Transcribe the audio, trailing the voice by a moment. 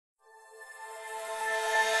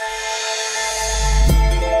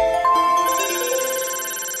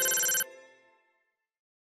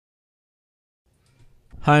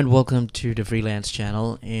Hi and welcome to the freelance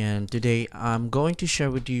channel, and today I'm going to share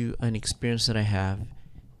with you an experience that I have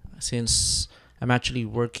since I'm actually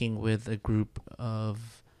working with a group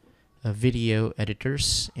of video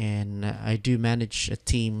editors, and I do manage a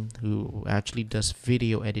team who actually does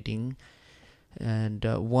video editing. And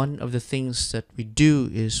one of the things that we do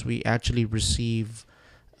is we actually receive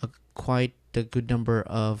quite a good number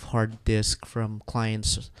of hard disk from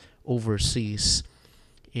clients overseas,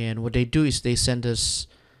 and what they do is they send us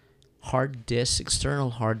hard disks, external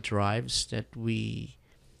hard drives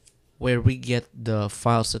where we get the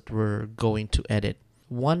files that we're going to edit.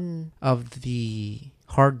 One of the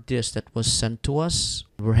hard disks that was sent to us,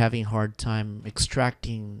 we're having a hard time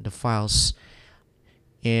extracting the files,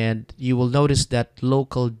 and you will notice that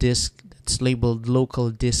local disk that's labeled local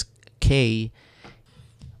disk K,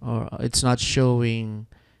 or it's not showing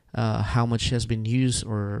how much has been used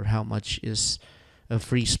or how much is a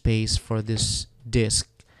free space for this disk.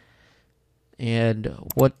 And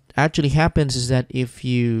what actually happens is that if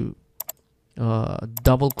you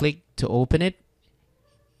double click to open it,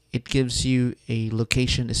 it gives you a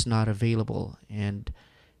location is not available, and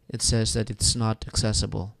it says that it's not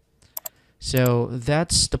accessible. So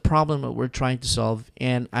that's the problem that we're trying to solve.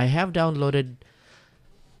 And I have downloaded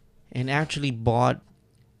and actually bought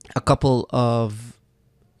a couple of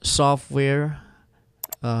software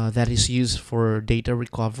that is used for data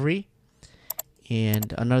recovery.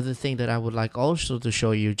 And another thing that I would like also to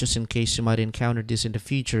show you, just in case you might encounter this in the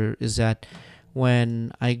future, is that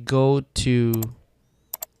when I go to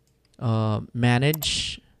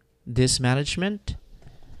manage disk management,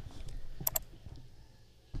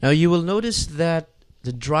 now you will notice that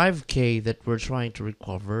the drive K that we're trying to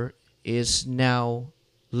recover is now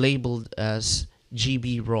labeled as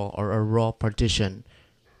GB raw, or a raw partition,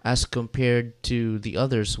 as compared to the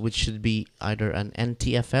others, which should be either an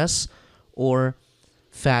NTFS or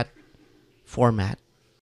FAT format.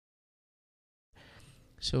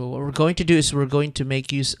 So what we're going to do is we're going to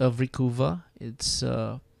make use of Recuva. It's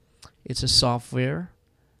a software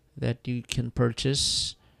that you can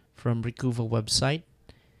purchase from Recuva website,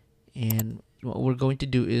 and what we're going to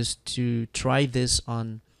do is to try this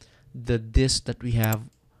on the disk that we have,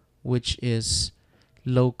 which is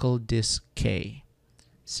local disk K.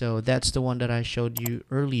 So that's the one that I showed you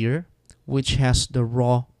earlier, which has the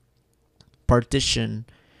raw partition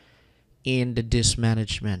in the disk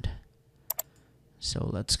management. So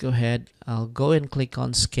let's go ahead. I'll go and click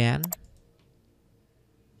on scan.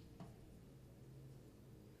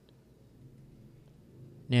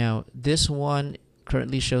 Now this one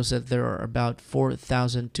currently shows that there are about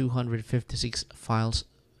 4,256 files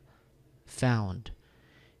found,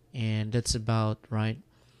 and that's about right.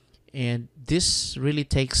 And this really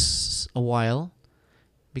takes a while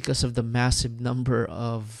because of the massive number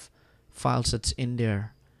of files that's in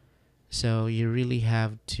there. So you really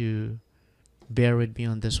have to bear with me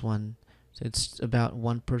on this one. So it's about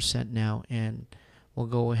 1% now, and we'll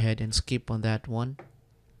go ahead and skip on that one.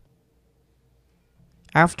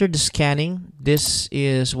 After the scanning, this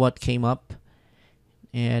is what came up,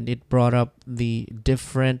 and it brought up the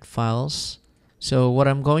different files. So what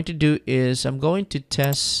I'm going to do is I'm going to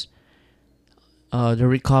test the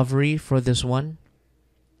recovery for this one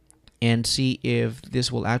and see if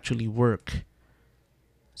this will actually work.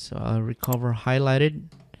 So I'll recover highlighted.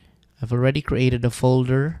 I've already created a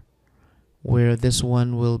folder where this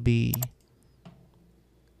one will be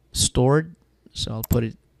stored. So I'll put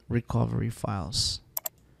it recovery files.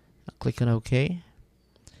 I'll click on OK.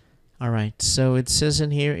 Alright, so it says in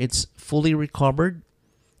here it's fully recovered,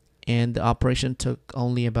 and the operation took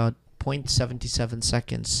only about 0.77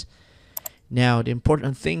 seconds. Now the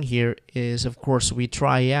important thing here is, of course, we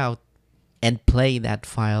try out and play that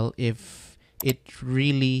file if it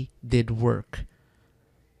really did work.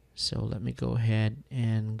 So let me go ahead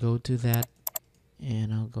and go to that,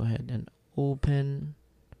 and I'll go ahead and open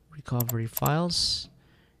recovery files,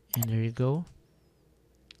 and there you go.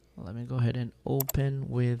 Let me go ahead and open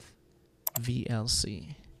with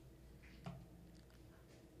VLC.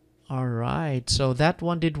 Alright, so that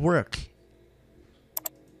one did work.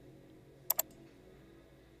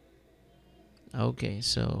 Okay,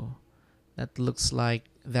 so that looks like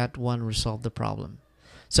that one resolved the problem.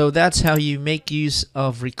 So that's how you make use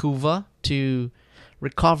of Recuva to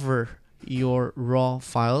recover your raw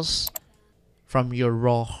files from your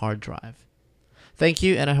raw hard drive. Thank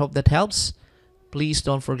you, and I hope that helps. Please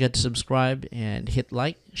don't forget to subscribe and hit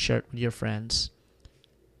like, share it with your friends.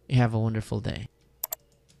 You have a wonderful day.